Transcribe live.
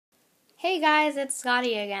Hey guys, it's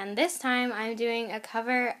Scottie again. This time I'm doing a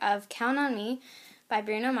cover of Count on Me by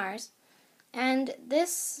Bruno Mars. And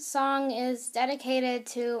this song is dedicated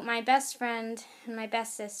to my best friend and my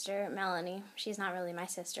best sister, Melanie. She's not really my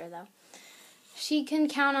sister though. She can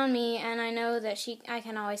count on me and I know that I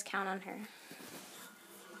can always count on her.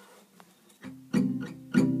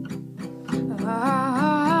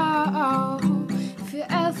 If you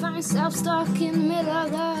ever find yourself stuck in the middle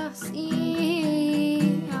of the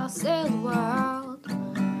sea, I'll sail the world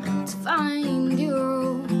to find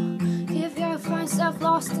you. If you ever find yourself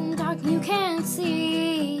lost in the dark and you can't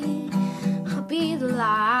see, I'll be the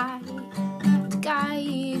light to guide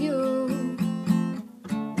you.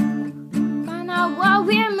 Find out what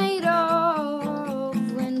we're made of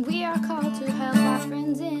when we are called to help our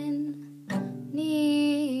friends in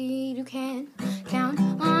need. You can count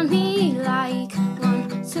on me like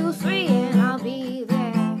 1, 2, 3 and I'll be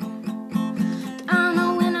there. I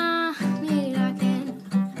know when I need it I can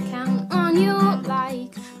count on you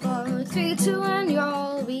like 4, 3, 2 and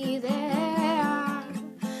you'll be there.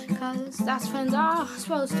 'Cause that's friends are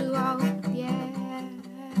supposed to, oh yeah.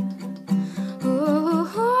 Ooh,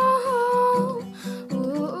 ooh,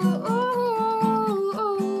 ooh,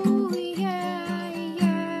 yeah,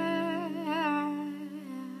 yeah.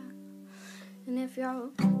 And if you're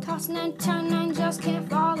tossing and turning and just can't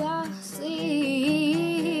fall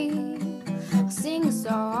asleep, I'll sing a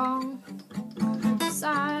song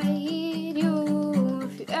beside you.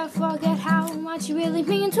 If you ever forget how much you really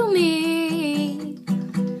mean to me,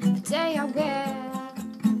 today I will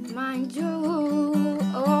remind you.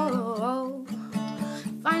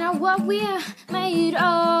 Find out what we're made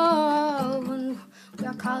of when we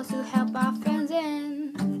are called to help our friends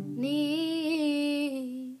in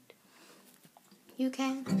need. You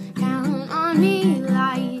can count on me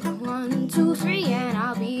like 1, 2, 3 and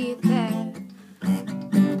I'll be there.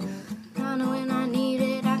 I know when I need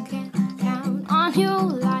it I can count on you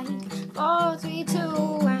like 4, 3,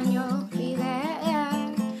 2 and you'll be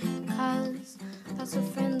there. 'Cause that's what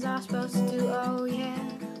friends are supposed to do, oh yeah.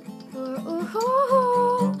 Ooh, ooh,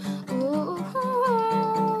 ooh,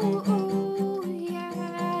 ooh,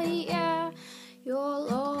 yeah, yeah. You'll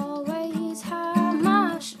always have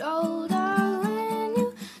my shoulder when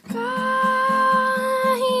you cry.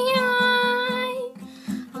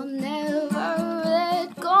 I'll never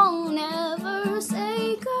let go, never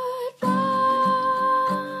say goodbye.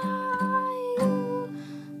 You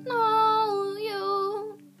know you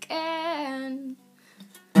can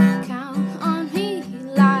count on me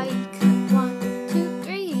like 1, 2,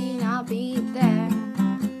 3 and I'll be there.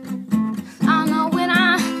 I know when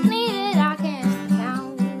I need it I can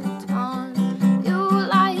count on you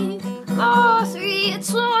like 4, 3,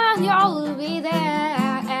 2 and you'll be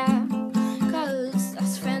there. 'Cause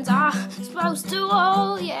us friends are supposed to,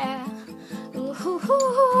 oh yeah. Ooh, ooh,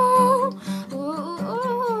 ooh,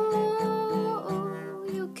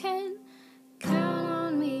 you can count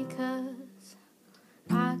on me 'cause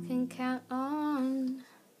I can count on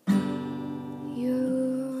you.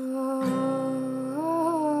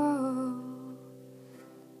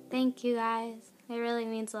 Thank you guys. It really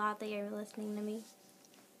means a lot that you're listening to me.